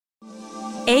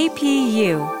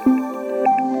APU,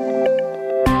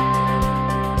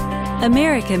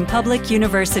 American Public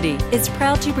University, is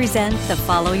proud to present the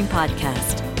following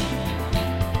podcast.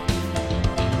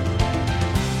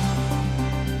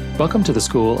 Welcome to the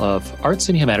School of Arts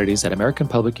and Humanities at American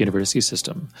Public University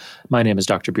System. My name is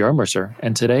Dr. Bjorn Mercer,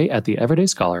 and today at the Everyday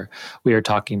Scholar, we are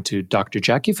talking to Dr.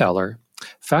 Jackie Fowler,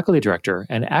 Faculty Director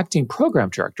and Acting Program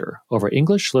Director over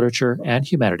English, Literature, and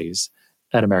Humanities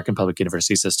at American Public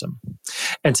University System.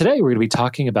 And today we're going to be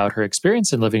talking about her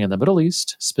experience in living in the Middle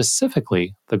East,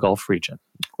 specifically the Gulf region.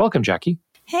 Welcome, Jackie.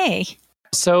 Hey.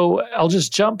 So I'll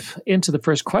just jump into the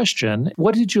first question.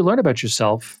 What did you learn about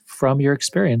yourself from your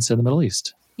experience in the Middle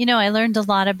East? You know, I learned a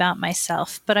lot about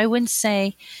myself, but I wouldn't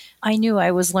say I knew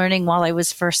I was learning while I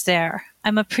was first there.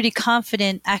 I'm a pretty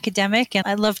confident academic and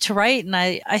I love to write, and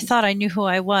I thought I knew who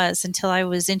I was until I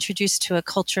was introduced to a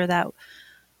culture that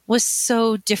was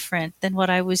so different than what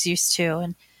I was used to,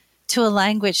 and to a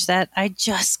language that I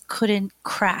just couldn't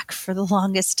crack for the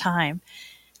longest time.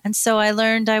 And so I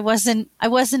learned I wasn't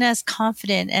as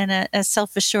confident and as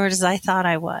self-assured as I thought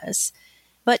I was.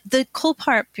 But the cool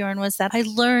part, Bjorn, was that I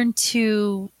learned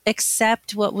to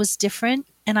accept what was different,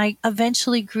 and I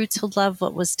eventually grew to love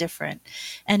what was different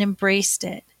and embraced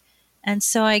it. And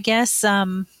so I guess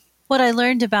what I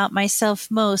learned about myself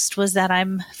most was that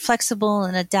I'm flexible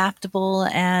and adaptable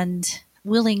and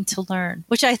willing to learn,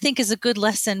 which I think is a good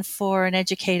lesson for an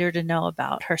educator to know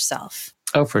about herself.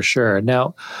 Oh, for sure.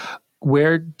 Now,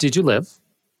 where did you live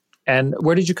and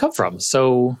where did you come from?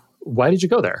 So why did you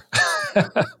go there?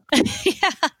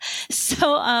 Yeah.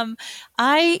 So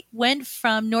I went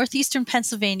from northeastern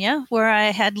Pennsylvania, where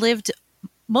I had lived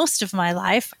most of my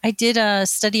life. I did a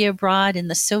study abroad in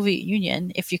the Soviet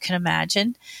Union, if you can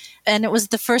imagine. And it was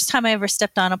the first time I ever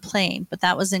stepped on a plane, but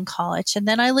that was in college. And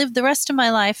then I lived the rest of my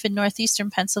life in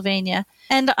northeastern Pennsylvania.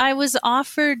 And I was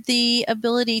offered the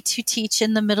ability to teach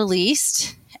in the Middle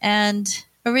East. And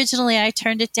originally I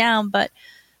turned it down, but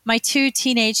my two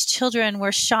teenage children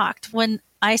were shocked when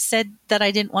I said that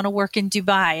I didn't want to work in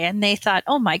Dubai, and they thought,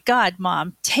 "Oh my God,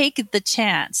 Mom, take the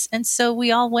chance." And so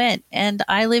we all went, and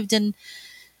I lived in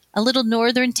a little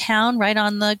northern town right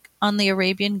on the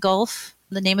Arabian Gulf.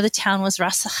 The name of the town was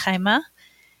Ras Al Khaimah,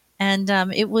 and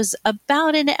it was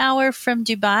about an hour from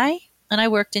Dubai, and I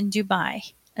worked in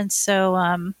Dubai. And so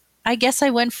I guess I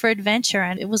went for adventure,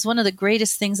 and it was one of the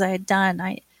greatest things I had done.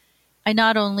 I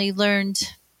not only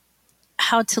learned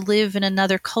how to live in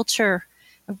another culture,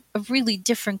 a really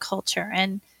different culture,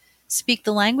 and speak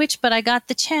the language, but I got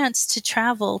the chance to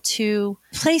travel to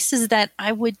places that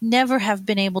I would never have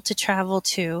been able to travel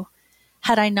to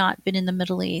had I not been in the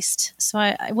Middle East. So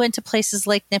I went to places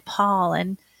like Nepal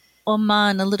and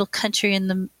Oman, a little country in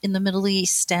the Middle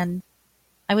East, and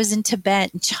I was in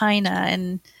Tibet and China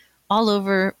and all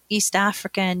over East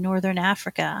Africa and Northern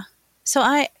Africa. So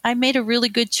I made a really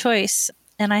good choice,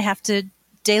 and I have to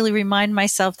daily remind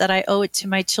myself that I owe it to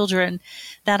my children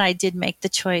that I did make the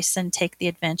choice and take the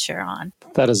adventure on.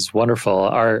 That is wonderful.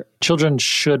 Our children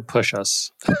should push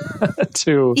us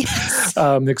to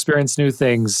experience new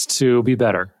things to be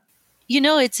better. You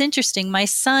know, it's interesting. My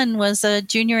son was a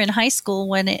junior in high school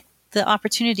when the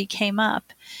opportunity came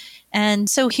up. And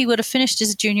so he would have finished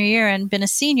his junior year and been a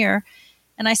senior.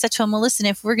 And I said to him, well, listen,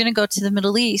 if we're going to go to the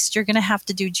Middle East, you're going to have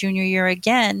to do junior year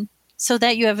again, so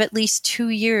that you have at least 2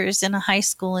 years in a high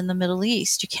school in the Middle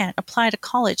East. You can't apply to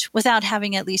college without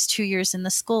having at least 2 years in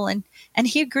the school. And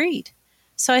he agreed.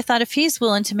 So I thought, if he's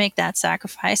willing to make that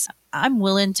sacrifice, I'm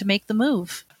willing to make the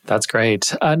move. That's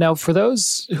great. Now, for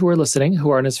those who are listening who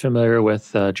aren't as familiar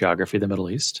with geography of the Middle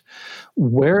East,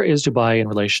 where is Dubai in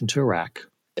relation to Iraq?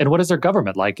 And what is their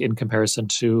government like in comparison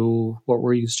to what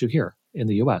we're used to here in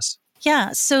the U.S.?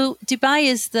 Yeah, so Dubai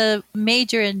is the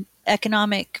major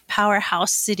economic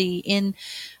powerhouse city in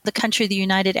the country, the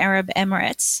United Arab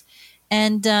Emirates.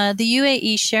 And the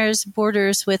UAE shares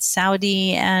borders with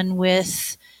Saudi and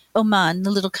with Oman, the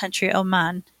little country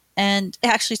Oman. And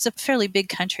actually, it's a fairly big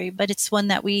country, but it's one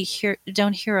that we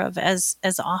don't hear of as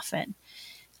often.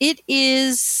 It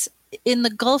is in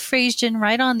the Gulf region,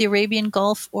 right on the Arabian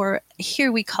Gulf, or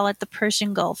here we call it the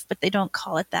Persian Gulf, but they don't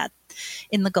call it that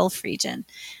in the Gulf region.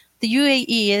 The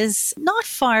UAE is not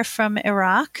far from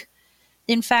Iraq.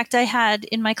 In fact, I had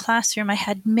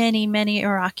many, many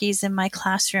Iraqis in my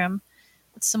classroom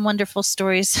with some wonderful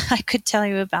stories I could tell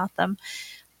you about them.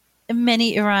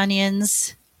 Many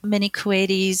Iranians, many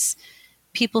Kuwaitis,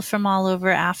 people from all over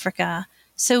Africa.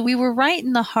 So we were right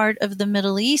in the heart of the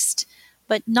Middle East,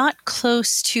 but not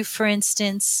close to, for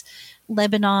instance,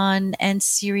 Lebanon and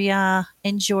Syria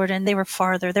and Jordan. They were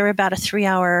farther. They were about a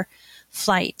 3-hour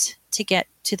flight to get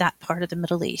to that part of the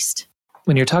Middle East.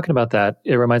 When you're talking about that,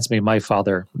 it reminds me my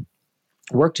father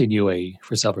worked in UAE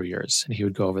for several years, and he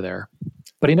would go over there,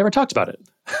 but he never talked about it.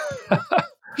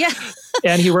 Yeah.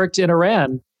 And he worked in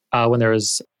Iran when there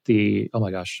was oh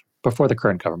my gosh, before the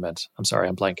current government. I'm sorry,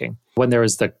 I'm blanking. When there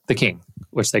was the king,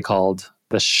 which they called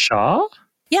the Shah?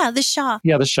 Yeah, the Shah.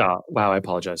 Yeah, the Shah. Wow, I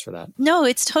apologize for that. No,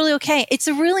 it's totally okay. It's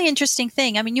a really interesting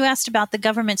thing. I mean, you asked about the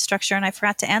government structure, and I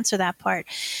forgot to answer that part.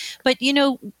 But,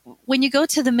 when you go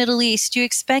to the Middle East, you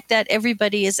expect that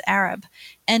everybody is Arab.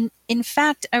 And in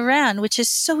fact, Iran, which is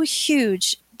so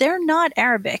huge, they're not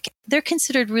Arabic. They're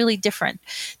considered really different.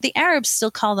 The Arabs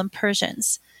still call them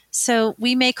Persians. So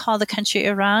we may call the country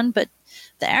Iran, but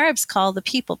the Arabs call the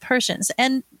people Persians,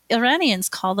 and Iranians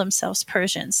call themselves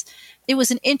Persians. It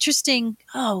was an interesting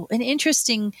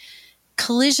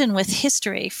collision with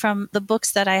history from the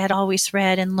books that I had always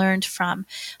read and learned from.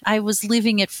 I was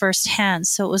living it firsthand,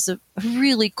 so it was a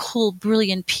really cool,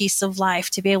 brilliant piece of life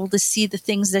to be able to see the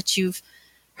things that you've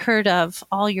heard of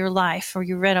all your life or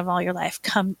you read of all your life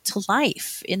come to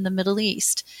life in the Middle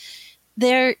East.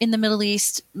 There in the Middle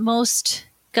East, most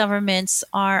governments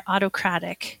are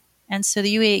autocratic. And so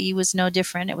the UAE was no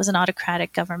different. It was an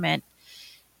autocratic government,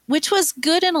 which was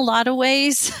good in a lot of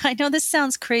ways. I know this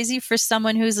sounds crazy for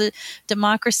someone who's a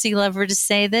democracy lover to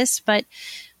say this, but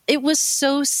it was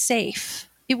so safe.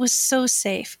 It was so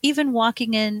safe. Even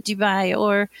walking in Dubai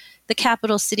or the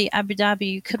capital city, Abu Dhabi,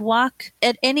 you could walk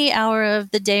at any hour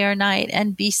of the day or night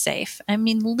and be safe. I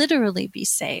mean, literally be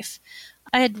safe.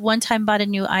 I had one time bought a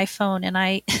new iPhone and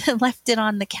I left it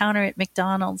on the counter at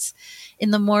McDonald's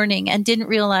in the morning and didn't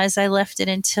realize I left it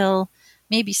until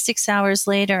maybe 6 hours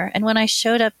later. And when I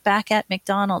showed up back at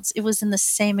McDonald's, it was in the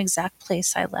same exact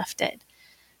place I left it.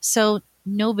 So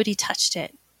nobody touched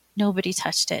it. Nobody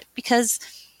touched it because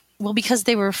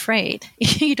they were afraid.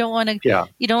 You don't want to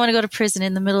go to prison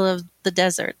in the middle of the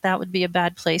desert. That would be a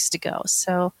bad place to go.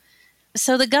 So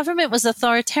the government was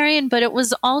authoritarian, but it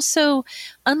was also,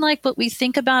 unlike what we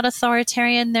think about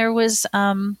authoritarian, there was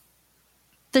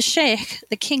the sheikh,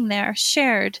 the king there,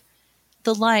 shared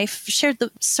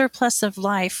the surplus of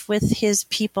life with his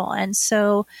people. And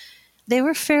so they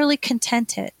were fairly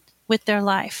contented with their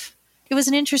life. It was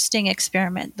an interesting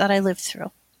experiment that I lived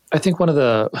through. I think one of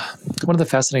the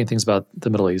fascinating things about the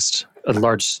Middle East, a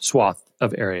large swath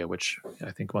of area, which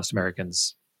I think most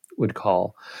Americans would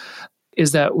call,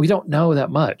 is that we don't know that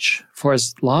much. For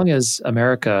as long as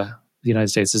America, the United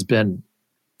States, has been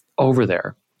over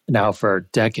there now for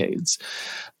decades,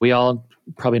 we all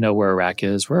probably know where Iraq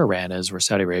is, where Iran is, where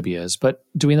Saudi Arabia is, but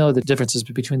do we know the differences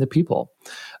between the people?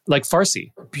 Like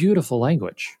Farsi, beautiful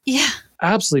language. Yeah.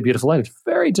 Absolutely beautiful language.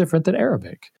 Very different than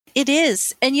Arabic. It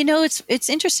is. And it's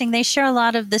interesting. They share a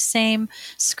lot of the same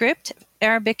script,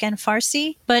 Arabic and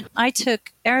Farsi, but I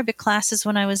took Arabic classes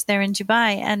when I was there in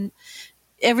Dubai, and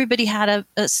everybody had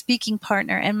a speaking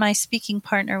partner, and my speaking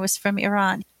partner was from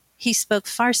Iran. He spoke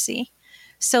Farsi.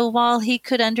 So while he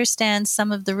could understand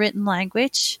some of the written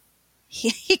language,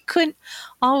 he couldn't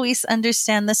always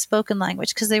understand the spoken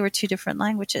language because they were two different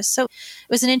languages. So it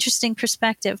was an interesting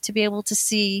perspective to be able to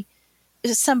see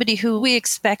somebody who we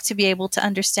expect to be able to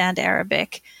understand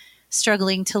Arabic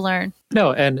struggling to learn.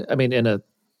 No, and I mean, in a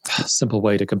simple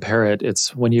way to compare it,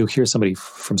 it's when you hear somebody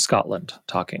from Scotland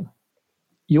talking,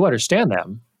 you understand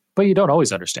them, but you don't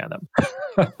always understand them.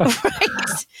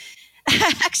 Right.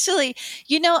 Actually,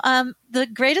 the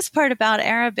greatest part about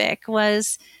Arabic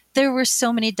was there were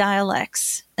so many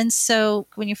dialects. And so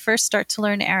when you first start to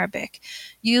learn Arabic,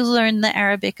 you learn the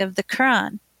Arabic of the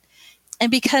Quran.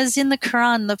 And because in the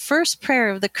Quran, the first prayer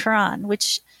of the Quran,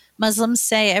 which Muslims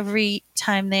say every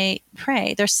time they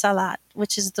pray, their salat,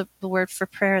 which is the word for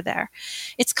prayer there,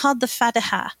 it's called the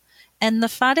Fatiha. And the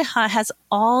Fatiha has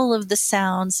all of the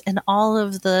sounds and all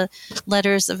of the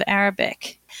letters of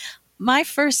Arabic. My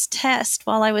first test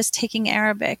while I was taking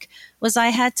Arabic was I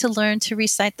had to learn to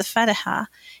recite the Fatiha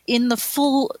in the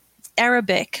full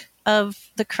Arabic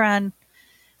of the Quran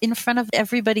in front of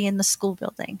everybody in the school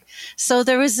building. So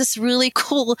there was this really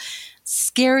cool,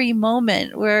 scary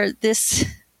moment where this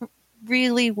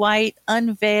really white,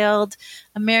 unveiled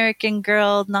American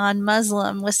girl,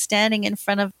 non-Muslim, was standing in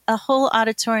front of a whole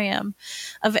auditorium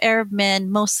of Arab men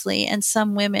mostly and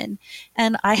some women.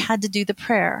 And I had to do the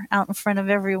prayer out in front of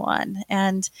everyone.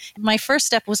 And my first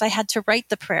step was I had to write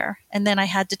the prayer, and then I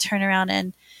had to turn around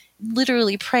and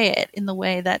literally pray it in the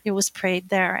way that it was prayed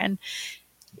there. And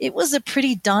it was a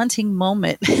pretty daunting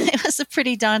moment. It was a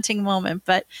pretty daunting moment,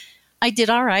 but I did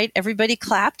all right. Everybody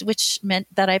clapped, which meant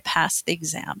that I passed the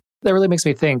exam. That really makes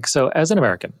me think. So as an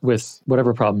American, with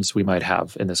whatever problems we might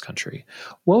have in this country,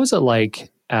 what was it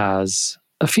like as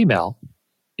a female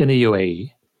in the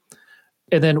UAE?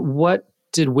 And then what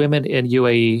did women in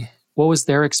UAE, what was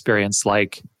their experience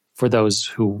like for those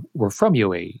who were from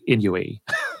UAE, in UAE,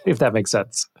 if that makes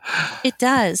sense? It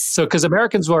does. So, because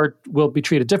Americans will be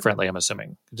treated differently, I'm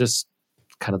assuming, just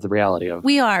kind of the reality of.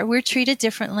 We're treated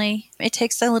differently. It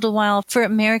takes a little while for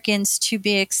Americans to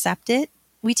be accepted.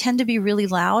 We tend to be really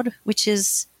loud, which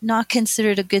is not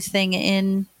considered a good thing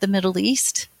in the Middle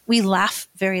East. We laugh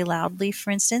very loudly, for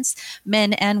instance,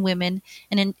 men and women.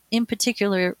 And in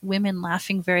particular, women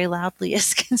laughing very loudly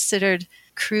is considered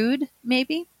crude,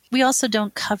 maybe. We also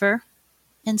don't cover.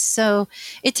 And so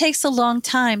it takes a long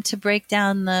time to break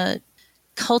down the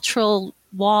cultural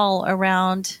wall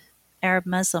around Arab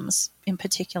Muslims in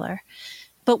particular.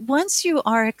 But once you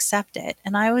are accepted,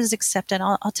 and I was accepted,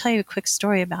 I'll tell you a quick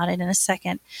story about it in a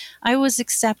second. I was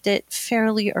accepted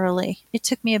fairly early. It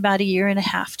took me about 1.5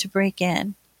 years to break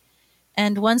in.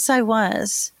 And once I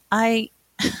was, I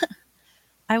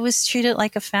was treated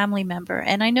like a family member.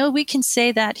 And I know we can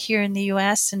say that here in the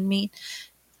US and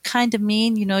kind of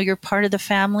mean, you're part of the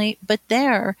family. But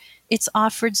there, it's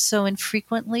offered so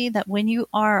infrequently that when you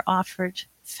are offered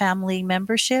family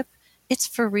membership, it's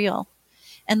for real.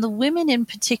 And the women in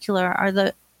particular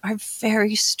are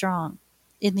very strong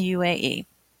in the UAE.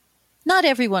 Not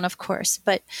everyone, of course,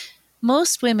 but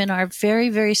most women are very,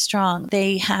 very strong.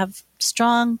 They have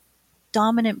strong,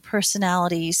 dominant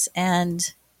personalities,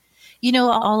 and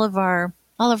all of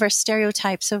our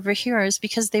stereotypes over here is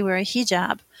because they wear a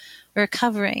hijab or a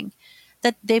covering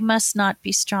that they must not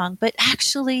be strong. But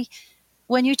actually,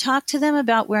 when you talk to them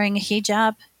about wearing a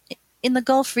hijab, in the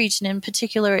Gulf region in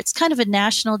particular, it's kind of a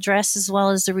national dress as well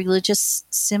as a religious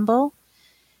symbol.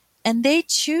 And they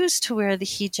choose to wear the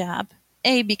hijab,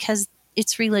 A, because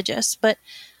it's religious, but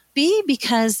B,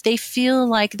 because they feel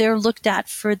like they're looked at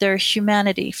for their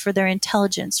humanity, for their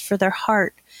intelligence, for their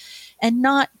heart, and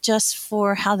not just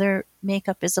for how their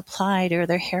makeup is applied or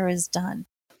their hair is done.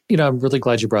 I'm really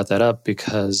glad you brought that up,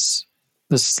 because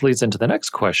this leads into the next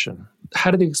question.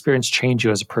 How did the experience change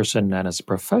you as a person and as a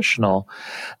professional?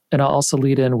 And I'll also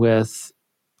lead in with,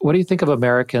 what do you think of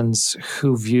Americans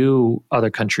who view other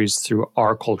countries through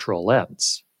our cultural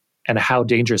lens? And how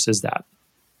dangerous is that?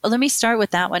 Well, let me start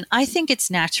with that one. I think it's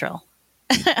natural.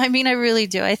 I really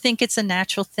do. I think it's a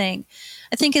natural thing.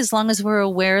 I think as long as we're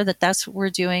aware that that's what we're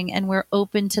doing and we're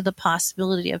open to the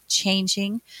possibility of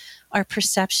changing our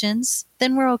perceptions,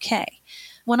 then we're okay.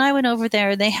 When I went over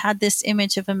there, they had this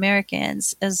image of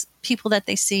Americans as people that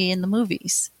they see in the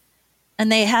movies.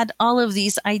 And they had all of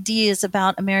these ideas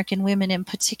about American women in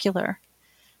particular.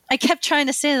 I kept trying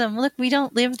to say to them, look, we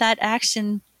don't live that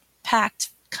action-packed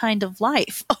kind of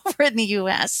life over in the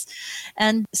US.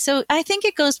 And so I think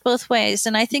it goes both ways.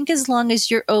 And I think as long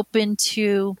as you're open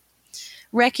to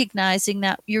recognizing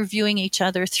that you're viewing each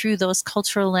other through those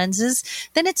cultural lenses,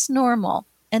 then it's normal.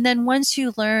 And then once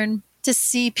you learn to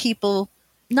see people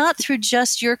not through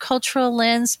just your cultural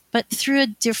lens, but through a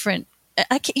different,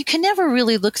 you can never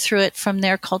really look through it from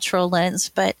their cultural lens,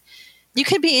 but you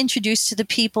could be introduced to the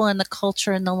people and the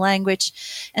culture and the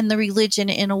language and the religion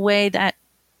in a way that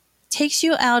takes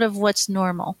you out of what's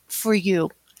normal for you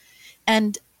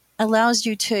and allows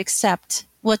you to accept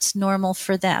what's normal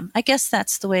for them. I guess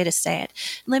that's the way to say it.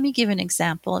 Let me give an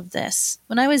example of this.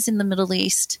 When I was in the Middle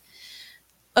East,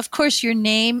 of course,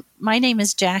 my name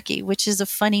is Jackie, which is a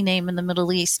funny name in the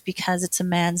Middle East because it's a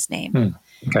man's name.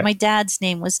 Okay. My dad's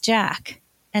name was Jack.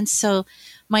 And so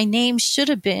my name should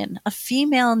have been a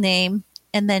female name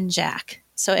and then Jack.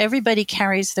 So everybody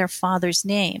carries their father's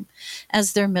name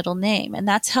as their middle name. And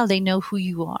that's how they know who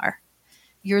you are.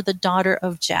 You're the daughter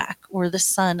of Jack or the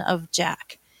son of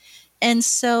Jack. And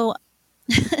so,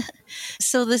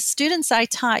 so the students I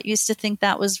taught used to think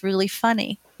that was really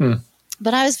funny.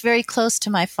 But I was very close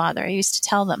to my father. I used to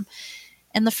tell them.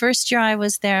 And the first year I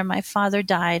was there, my father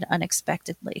died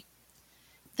unexpectedly.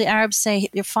 The Arabs say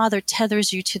your father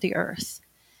tethers you to the earth.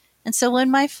 And so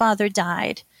when my father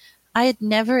died, I had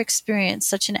never experienced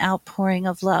such an outpouring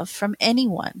of love from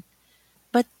anyone.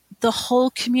 But the whole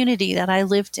community that I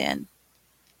lived in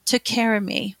took care of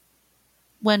me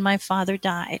when my father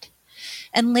died.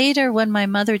 And later when my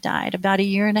mother died, about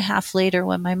 1.5 years later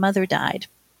when my mother died,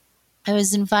 I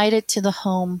was invited to the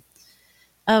home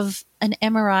of an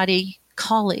Emirati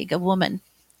colleague, a woman.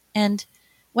 And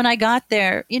when I got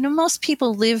there, most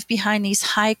people live behind these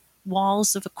high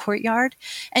walls of a courtyard.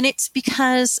 And it's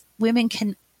because women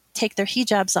can take their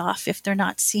hijabs off if they're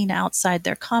not seen outside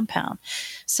their compound.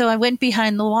 So I went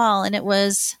behind the wall, and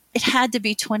it had to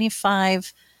be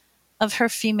 25 of her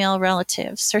female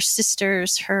relatives, her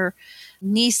sisters, her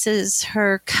nieces,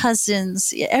 her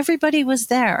cousins. Everybody was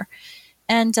there.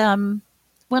 And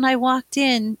when I walked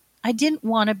in, I didn't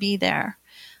want to be there.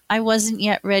 I wasn't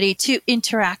yet ready to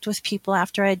interact with people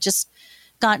after I had just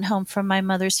gotten home from my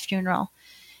mother's funeral.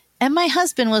 And my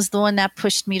husband was the one that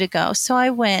pushed me to go. So I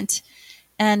went.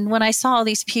 And when I saw all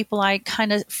these people, I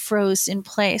kind of froze in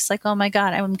place, like, oh my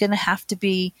God, I'm going to have to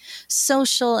be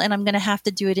social and I'm going to have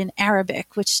to do it in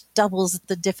Arabic, which doubles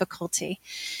the difficulty.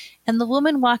 And the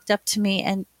woman walked up to me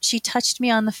and she touched me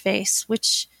on the face,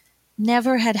 which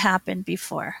never had happened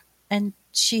before. And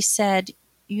she said,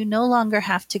 you no longer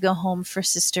have to go home for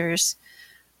sisters.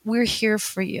 We're here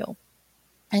for you.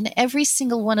 And every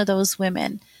single one of those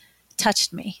women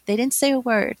touched me. They didn't say a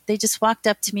word. They just walked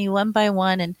up to me one by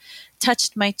one and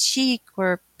touched my cheek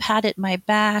or patted my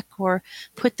back or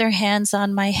put their hands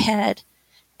on my head.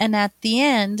 And at the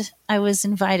end, I was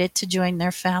invited to join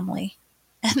their family.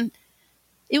 And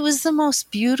it was the most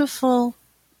beautiful,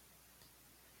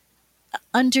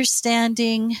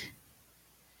 understanding.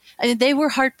 I mean, they were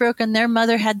heartbroken. Their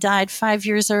mother had died 5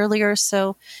 years earlier,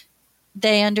 so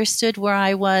they understood where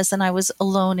I was, and I was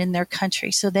alone in their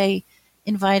country. So they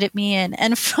invited me in.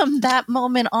 And from that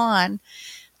moment on,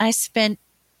 I spent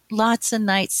lots of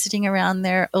nights sitting around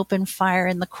their open fire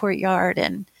in the courtyard.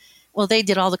 And, well, they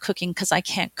did all the cooking because I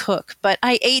can't cook, but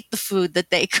I ate the food that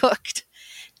they cooked.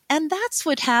 And that's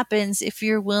what happens if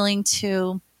you're willing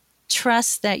to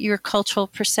trust that your cultural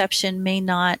perception may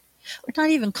not, or not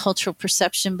even cultural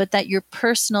perception, but that your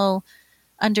personal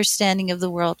understanding of the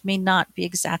world may not be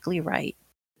exactly right.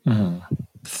 Mhm.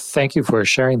 Thank you for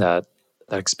sharing that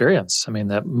experience. I mean,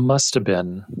 that must have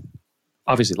been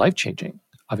obviously life-changing,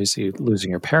 obviously losing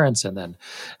your parents and then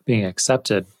being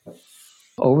accepted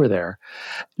over there.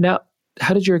 Now,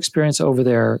 how did your experience over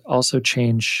there also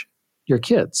change your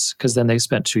kids? Because then they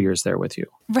spent 2 years there with you.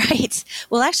 Right.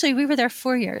 Well, actually, we were there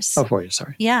 4 years. Oh, 4 years,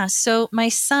 sorry. Yeah. So my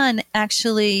son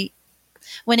actually,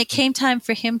 when it came time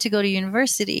for him to go to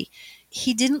university,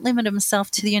 he didn't limit himself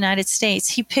to the United States.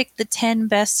 He picked the 10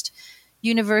 best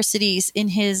universities in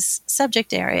his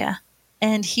subject area.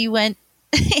 And he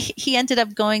ended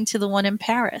up going to the one in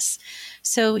Paris.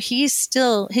 So he's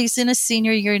in a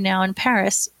senior year now in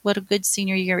Paris. What a good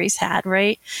senior year he's had,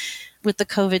 right? With the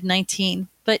COVID-19.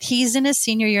 But he's in his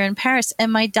senior year in Paris.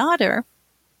 And my daughter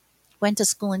went to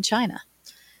school in China.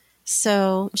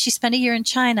 So she spent a year in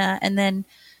China and then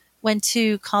went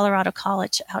to Colorado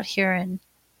College out here in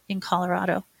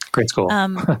Colorado. Great school.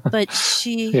 But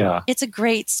Yeah. It's a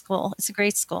great school. It's a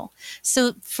great school.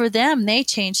 So for them, they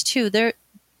changed too.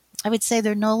 I would say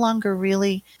they're no longer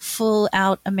really full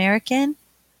out American.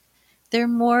 They're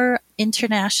more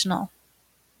international,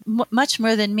 much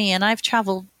more than me. And I've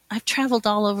traveled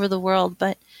all over the world,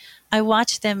 but I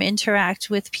watch them interact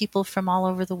with people from all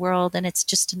over the world, and it's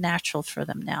just natural for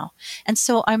them now. And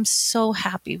so I'm so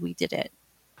happy we did it.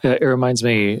 It reminds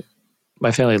me,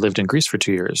 my family lived in Greece for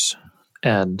 2 years.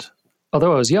 And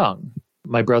although I was young,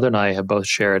 my brother and I have both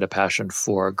shared a passion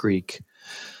for Greek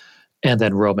and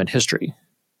then Roman history,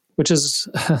 which is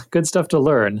good stuff to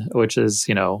learn, which is,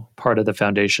 part of the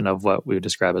foundation of what we would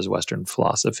describe as Western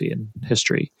philosophy and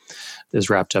history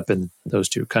is wrapped up in those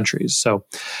two countries. So,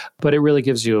 but it really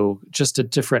gives you just a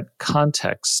different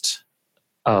context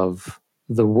of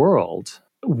the world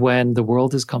when the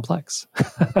world is complex.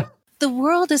 The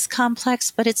world is complex,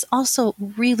 but it's also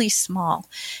really small.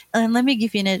 And let me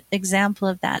give you an example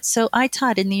of that. So I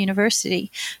taught in the university.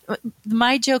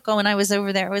 My joke when I was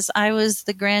over there was I was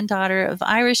the granddaughter of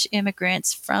Irish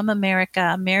immigrants from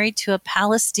America, married to a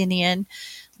Palestinian,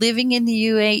 living in the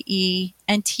UAE,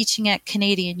 and teaching at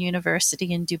Canadian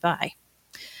University in Dubai.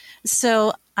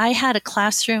 So I had a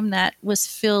classroom that was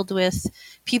filled with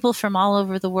people from all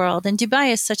over the world. And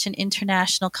Dubai is such an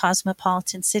international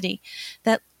cosmopolitan city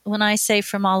that when I say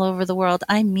from all over the world,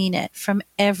 I mean it, from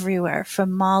everywhere,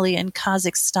 from Mali and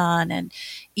Kazakhstan and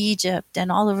Egypt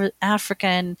and all over Africa,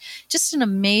 and just an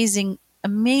amazing,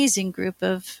 amazing group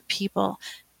of people.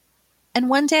 And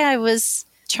one day I was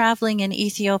traveling in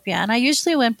Ethiopia, and I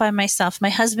usually went by myself.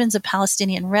 My husband's a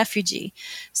Palestinian refugee,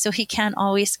 so he can't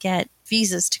always get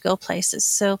visas to go places.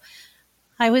 So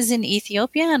I was in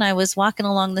Ethiopia, and I was walking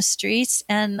along the streets,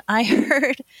 and I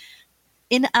heard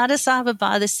in Addis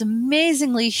Ababa, this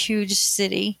amazingly huge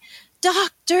city,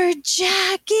 Dr.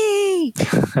 Jackie.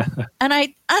 and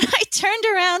I turned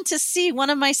around to see one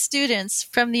of my students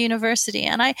from the university.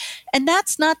 And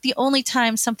that's not the only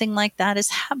time something like that has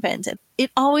happened.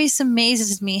 It always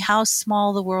amazes me how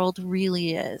small the world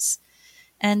really is.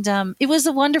 And it was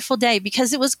a wonderful day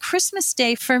because it was Christmas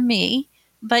Day for me.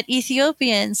 But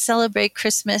Ethiopians celebrate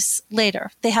Christmas later.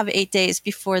 They have 8 days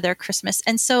before their Christmas.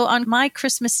 And so on my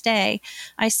Christmas Day,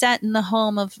 I sat in the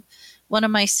home of one of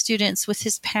my students with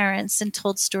his parents and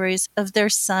told stories of their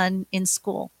son in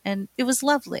school. And it was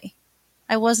lovely.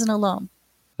 I wasn't alone.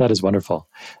 That is wonderful.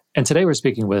 And today we're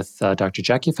speaking with Dr.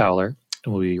 Jackie Fowler,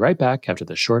 and we'll be right back after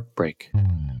the short break.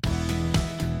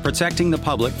 Protecting the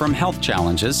public from health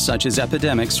challenges such as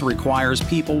epidemics requires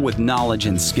people with knowledge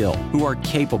and skill who are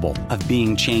capable of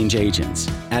being change agents.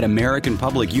 At American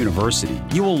Public University,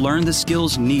 you will learn the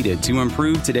skills needed to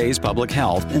improve today's public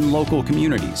health in local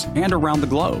communities and around the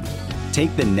globe.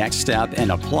 Take the next step and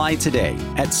apply today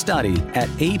at study@apu.com.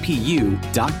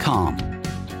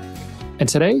 And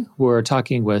today we're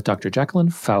talking with Dr. Jacqueline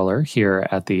Fowler here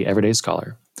at the Everyday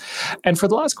Scholar. And for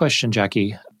the last question,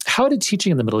 Jackie, how did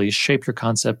teaching in the Middle East shape your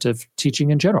concept of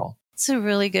teaching in general? It's a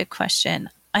really good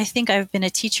question. I think I've been a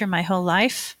teacher my whole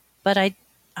life, but I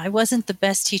wasn't the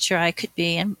best teacher I could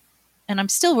be. And I'm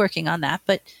still working on that,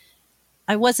 but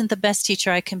I wasn't the best teacher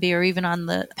I can be or even on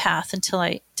the path until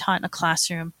I taught in a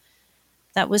classroom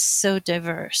that was so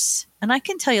diverse. And I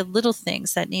can tell you little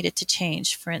things that needed to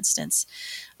change. For instance,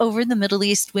 over in the Middle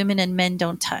East, women and men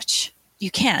don't touch.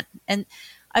 You can't. And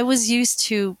I was used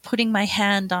to putting my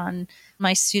hand on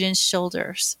my students'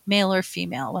 shoulders, male or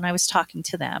female, when I was talking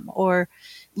to them, or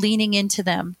leaning into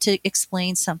them to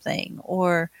explain something,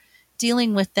 or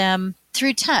dealing with them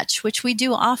through touch, which we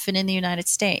do often in the United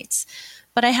States.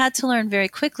 But I had to learn very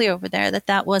quickly over there that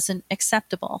that wasn't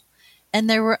acceptable. And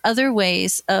there were other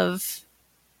ways of,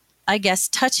 I guess,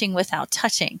 touching without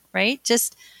touching, right?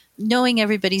 Just knowing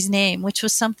everybody's name, which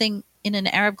was something in an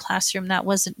Arab classroom that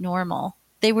wasn't normal.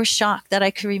 They were shocked that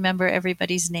I could remember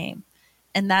everybody's name.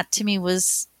 And that to me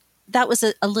was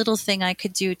a little thing I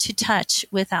could do to touch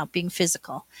without being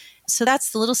physical. So that's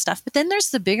the little stuff. But then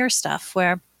there's the bigger stuff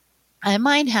where I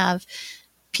might have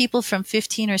people from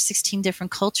 15 or 16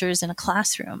 different cultures in a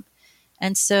classroom.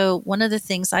 And so one of the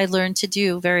things I learned to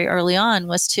do very early on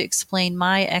was to explain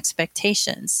my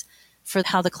expectations for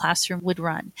how the classroom would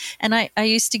run. And I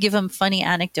used to give them funny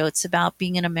anecdotes about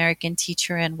being an American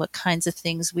teacher and what kinds of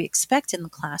things we expect in the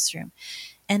classroom.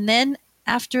 And then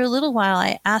after a little while,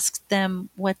 I asked them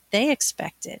what they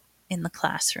expected in the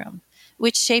classroom,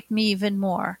 which shaped me even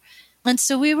more. And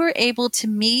so we were able to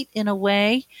meet in a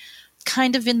way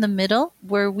kind of in the middle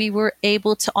where we were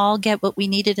able to all get what we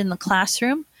needed in the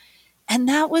classroom. And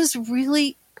that was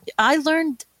really, I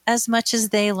learned as much as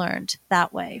they learned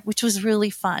that way, which was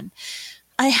really fun.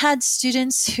 I had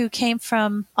students who came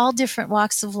from all different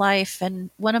walks of life. And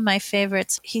one of my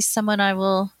favorites, he's someone I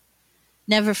will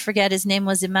never forget. His name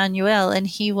was Emmanuel, and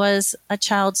he was a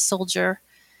child soldier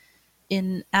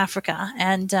in Africa.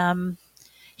 And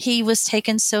he was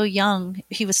taken so young.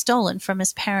 He was stolen from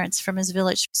his parents, from his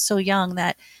village, so young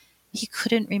that he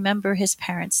couldn't remember his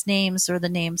parents' names or the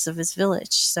names of his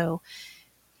village. So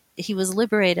he was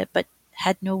liberated, but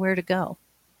had nowhere to go.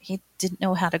 He didn't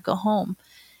know how to go home.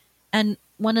 And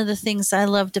one of the things I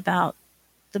loved about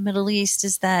the Middle East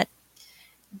is that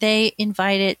they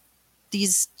invited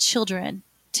these children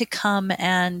to come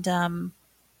and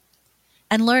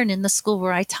learn in the school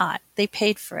where I taught. They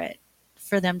paid for it,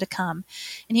 for them to come.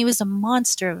 And he was a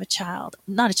monster of a child.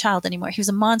 Not a child anymore. He was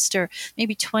a monster,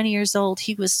 maybe 20 years old.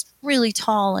 He was really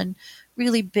tall and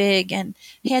really big, and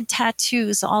he had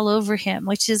tattoos all over him,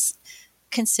 which is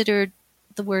considered,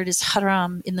 the word is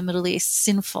haram in the Middle East,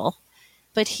 sinful.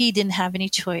 But he didn't have any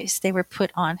choice. They were put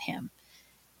on him.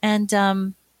 And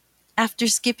after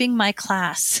skipping my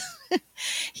class,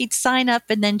 he'd sign up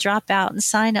and then drop out and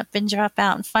sign up and drop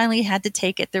out. And finally he had to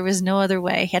take it. There was no other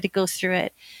way. He had to go through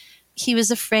it. He was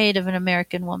afraid of an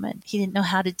American woman. He didn't know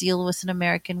how to deal with an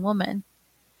American woman.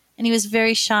 And he was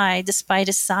very shy despite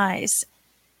his size.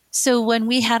 So when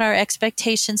we had our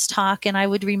expectations talk, and I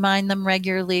would remind them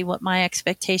regularly what my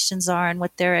expectations are and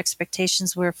what their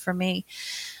expectations were for me,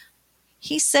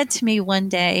 he said to me one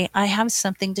day, "I have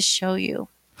something to show you."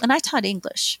 And I taught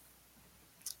English.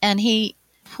 And he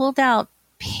pulled out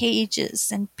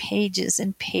pages and pages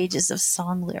and pages of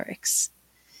song lyrics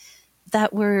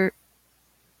that were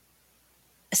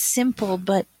simple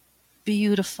but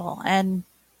beautiful and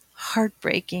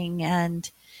heartbreaking.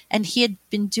 And he had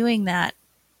been doing that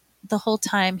the whole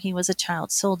time he was a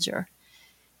child soldier.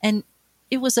 And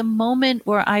it was a moment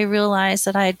where I realized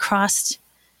that I had crossed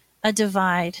a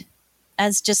divide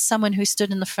as just someone who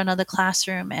stood in the front of the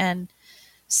classroom and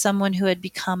someone who had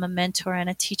become a mentor and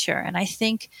a teacher. And I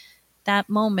think that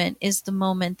moment is the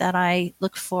moment that I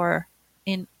look for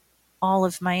in all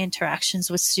of my interactions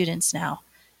with students now.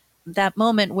 That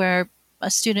moment where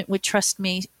a student would trust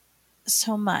me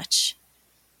so much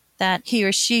that he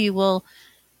or she will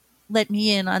let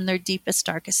me in on their deepest,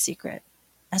 darkest secret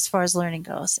as far as learning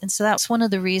goes. And so that's one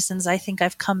of the reasons I think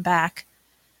I've come back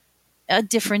a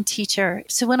different teacher.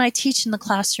 So when I teach in the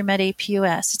classroom at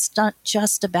APUS, it's not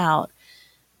just about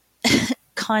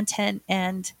content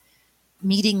and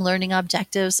meeting learning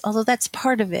objectives, although that's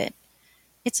part of it.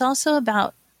 It's also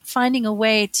about finding a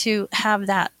way to have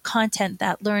that content,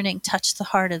 that learning, touch the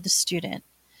heart of the student.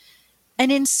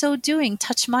 And in so doing,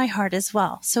 touch my heart as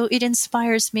well. So it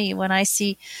inspires me when I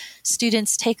see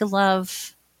students take a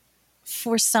love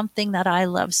for something that I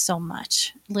love so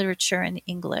much, literature and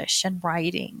English and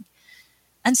writing.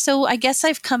 And so I guess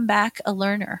I've come back a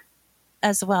learner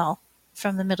as well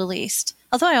from the Middle East.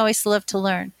 Although I always love to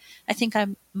learn, I think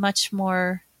I'm much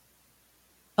more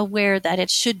aware that it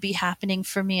should be happening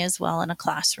for me as well in a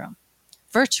classroom,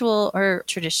 virtual or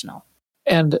traditional.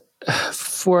 And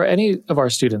for any of our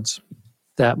students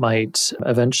that might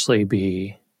eventually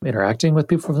be interacting with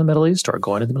people from the Middle East or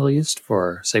going to the Middle East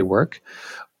for, say, work,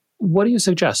 what do you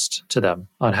suggest to them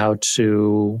on how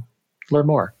to learn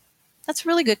more? That's a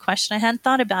really good question. I hadn't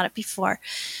thought about it before.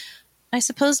 I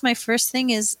suppose my first thing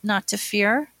is not to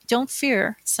fear. Don't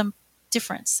fear some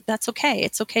difference. That's okay.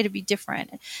 It's okay to be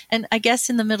different. And I guess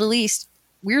in the Middle East,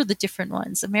 we're the different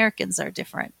ones. Americans are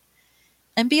different.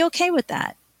 And be okay with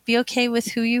that. Be okay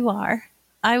with who you are.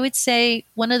 I would say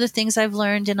one of the things I've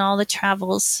learned in all the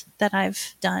travels that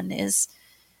I've done is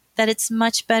that it's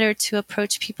much better to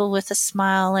approach people with a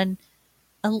smile and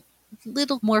a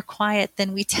little more quiet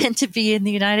than we tend to be in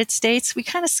the United States. We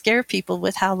kind of scare people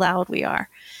with how loud we are.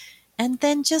 And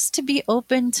then just to be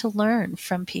open to learn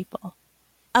from people.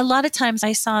 A lot of times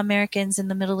I saw Americans in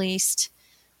the Middle East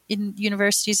in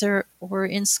universities or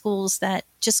in schools that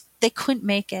just, they couldn't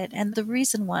make it. And the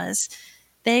reason was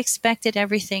they expected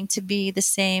everything to be the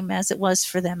same as it was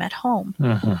for them at home.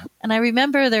 Mm-hmm. And I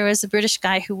remember there was a British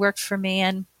guy who worked for me,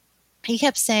 and he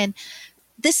kept saying,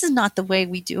 this is not the way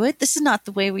we do it. This is not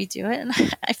the way we do it. And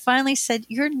I finally said,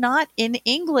 you're not in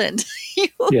England.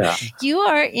 You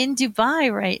are in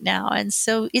Dubai right now. And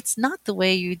so it's not the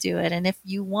way you do it. And if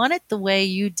you want it the way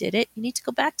you did it, you need to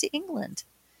go back to England.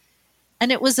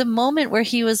 And it was a moment where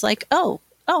he was like,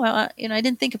 I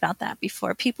didn't think about that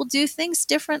before. People do things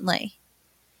differently.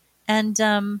 And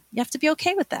you have to be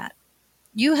okay with that.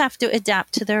 You have to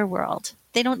adapt to their world.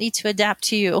 They don't need to adapt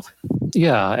to you.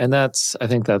 Yeah, and I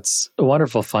think that's a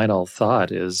wonderful final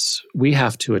thought is we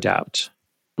have to adapt.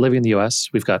 Living in the US,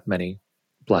 we've got many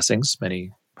blessings,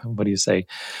 many,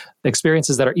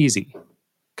 experiences that are easy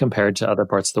compared to other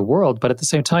parts of the world. But at the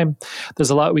same time, there's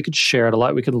a lot we could share and a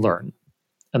lot we could learn.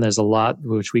 And there's a lot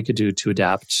which we could do to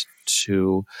adapt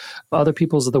to other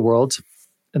peoples of the world.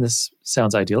 And this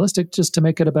sounds idealistic, just to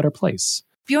make it a better place.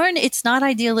 Bjorn, it's not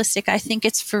idealistic. I think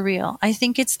it's for real. I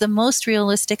think it's the most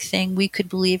realistic thing we could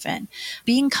believe in.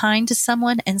 Being kind to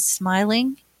someone and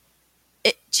smiling,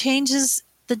 it changes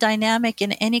the dynamic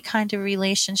in any kind of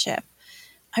relationship.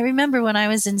 I remember when I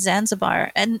was in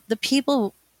Zanzibar and the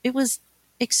people, it was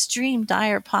extreme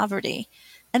dire poverty.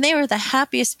 And they were the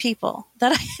happiest people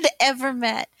that I had ever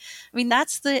met. I mean,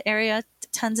 that's the area,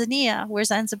 Tanzania, where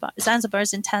Zanzibar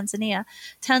is in Tanzania.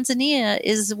 Tanzania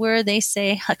is where they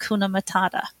say Hakuna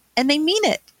Matata. And they mean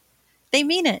it. They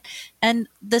mean it. And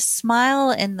the smile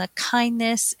and the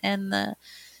kindness and the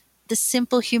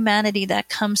simple humanity that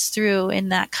comes through in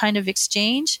that kind of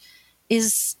exchange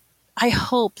is, I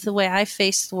hope, the way I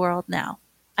face the world now.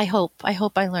 I hope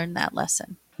I learned that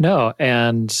lesson. No,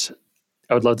 and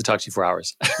I would love to talk to you for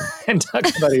hours and talk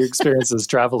about your experiences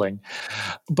traveling.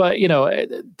 But,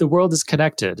 the world is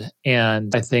connected.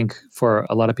 And I think for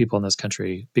a lot of people in this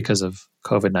country, because of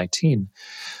COVID-19,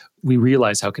 we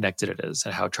realize how connected it is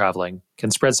and how traveling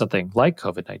can spread something like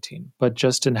COVID-19, but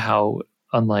just in how,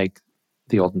 unlike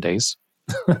the olden days,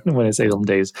 when I say olden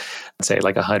days, I'd say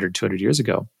like 100, 200 years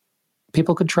ago,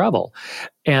 people could travel.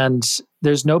 And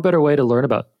there's no better way to learn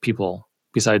about people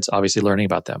besides obviously learning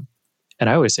about them. And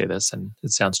I always say this, and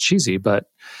it sounds cheesy, but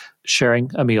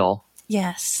sharing a meal.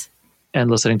 Yes.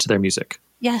 And listening to their music.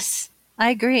 Yes,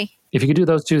 I agree. If you can do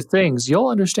those two things, you'll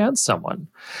understand someone.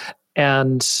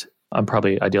 And I'm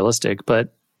probably idealistic,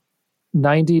 but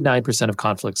 99% of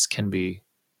conflicts can be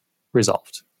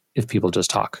resolved if people just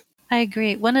talk. I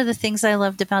agree. One of the things I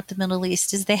loved about the Middle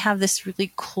East is they have this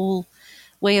really cool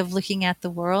way of looking at the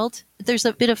world. There's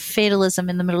a bit of fatalism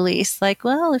in the Middle East, like,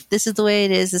 well, if this is the way it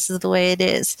is, this is the way it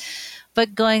is.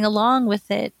 But going along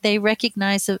with it, they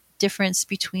recognize a difference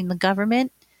between the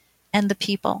government and the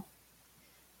people.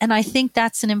 And I think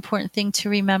that's an important thing to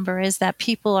remember is that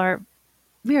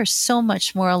we are so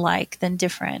much more alike than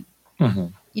different. Mm-hmm.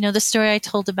 The story I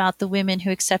told about the women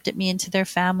who accepted me into their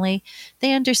family,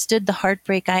 they understood the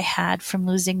heartbreak I had from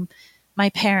losing my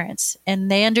parents.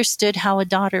 And they understood how a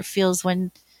daughter feels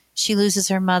when she loses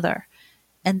her mother.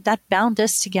 And that bound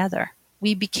us together.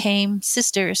 We became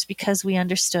sisters because we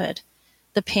understood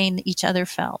the pain each other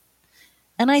felt.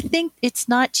 And I think it's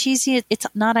not cheesy. It's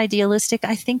not idealistic.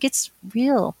 I think it's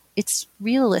real. It's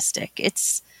realistic.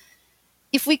 It's,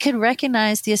 if we could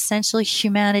recognize the essential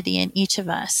humanity in each of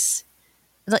us,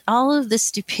 like all of the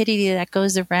stupidity that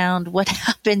goes around what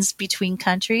happens between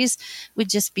countries would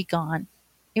just be gone.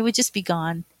 It would just be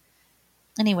gone.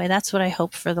 Anyway, that's what I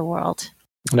hope for the world.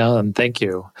 No, and thank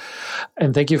you.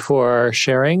 And thank you for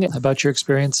sharing about your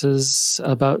experiences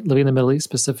about living in the Middle East,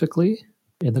 specifically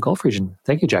in the Gulf region.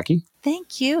 Thank you, Jackie.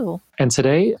 Thank you. And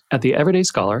today at the Everyday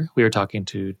Scholar, we are talking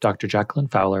to Dr. Jacqueline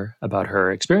Fowler about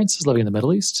her experiences living in the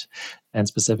Middle East and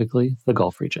specifically the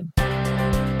Gulf region.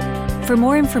 For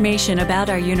more information about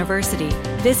our university,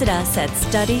 visit us at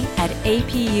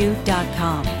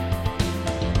study@apu.com.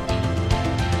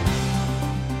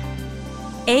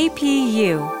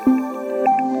 APU,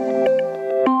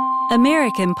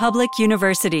 American Public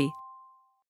University.